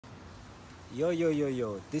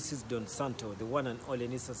Yo, this is Don Santo, the one and only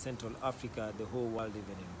in Eastern Central Africa, the whole world, even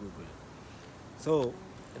in Google. So,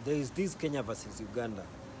 there is this Kenya versus Uganda.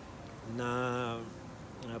 Na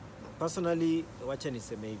personally, wacha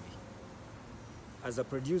niseme hivi. As a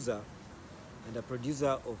producer, and a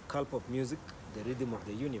producer of Kalpop music, the rhythm of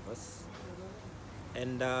the universe,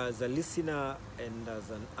 and as a listener and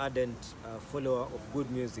as an ardent follower of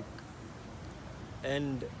good music,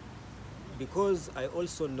 and because I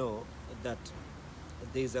also know that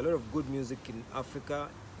there is a lot of good music in Africa,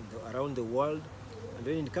 around the world, and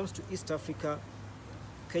when it comes to East Africa,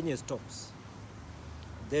 Kenya stops.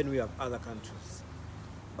 Then we have other countries.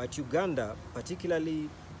 But Uganda, particularly,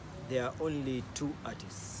 there are only two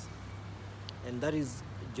artists, and that is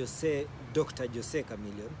Dr. Jose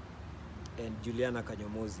Chameleon and Juliana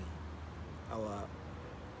Kanyomozi, our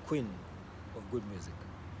queen of good music.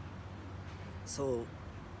 So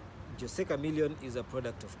Jose Chameleon is a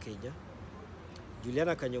product of Kenya.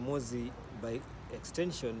 Juliana Kanyomozi, by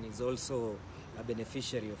extension, is also a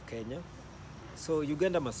beneficiary of Kenya. So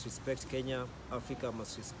Uganda must respect Kenya, Africa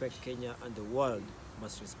must respect Kenya, and the world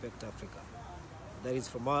must respect Africa. That is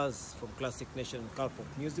from us, from Klassik Nation Kalpop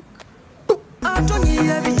Music.